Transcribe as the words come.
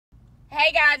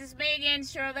Hey guys, it's me again,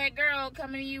 Cheryl That Girl,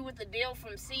 coming to you with a deal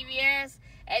from CVS.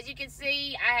 As you can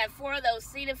see, I have 4 of those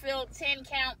Cetaphil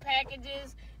 10-count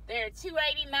packages. They're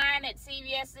 $2.89 at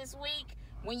CVS this week.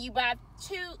 When you buy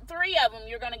 3 of them,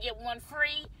 you're going to get 1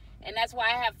 free, and that's why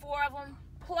I have 4 of them.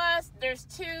 Plus, there's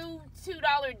 2 $2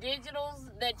 digitals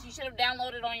that you should have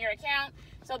downloaded on your account.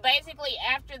 So basically,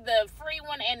 after the free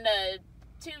one and the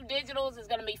 2 digitals is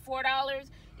going to be $4,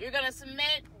 you're going to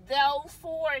submit those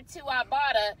 4 to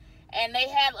Ibotta, and they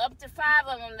have up to 5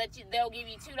 of them that they'll give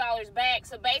you $2 back.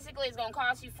 So basically, it's going to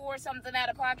cost you $4 something out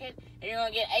of pocket, and you're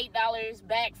going to get $8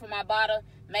 back from Ibotta,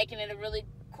 making it a really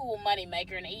cool money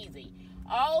maker and easy.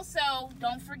 Also,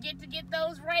 don't forget to get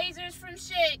those razors from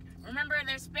Schick. Remember,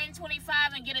 they're spend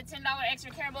 $25 and get a $10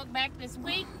 extra care book back this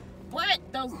week. But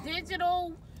those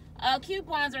digital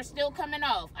coupons are still coming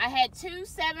off. I had 2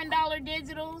 $7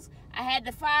 digitals. I had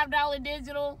the $5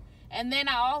 digital. And then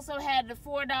I also had the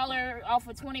 $4 off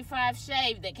of 25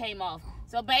 shave that came off.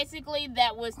 So basically,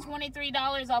 that was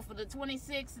 $23 off of the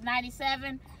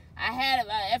 $26.97. I had,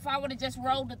 if I would have just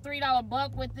rolled the $3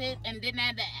 buck with it and didn't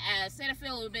add the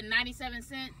Cetaphil, it would have been 97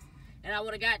 cents, and I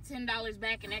would have got $10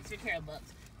 back in extra care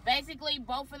bucks. Basically,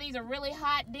 both of these are really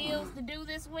hot deals to do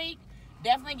this week.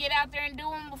 Definitely get out there and do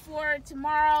them before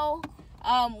tomorrow,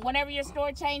 whenever your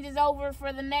store changes over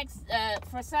for the next,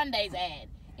 for Sunday's ad.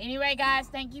 Anyway, guys,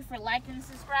 thank you for liking,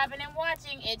 subscribing, and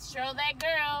watching. It's Cheryl That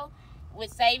Girl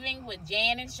with Saving with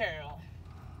Jan and Cheryl.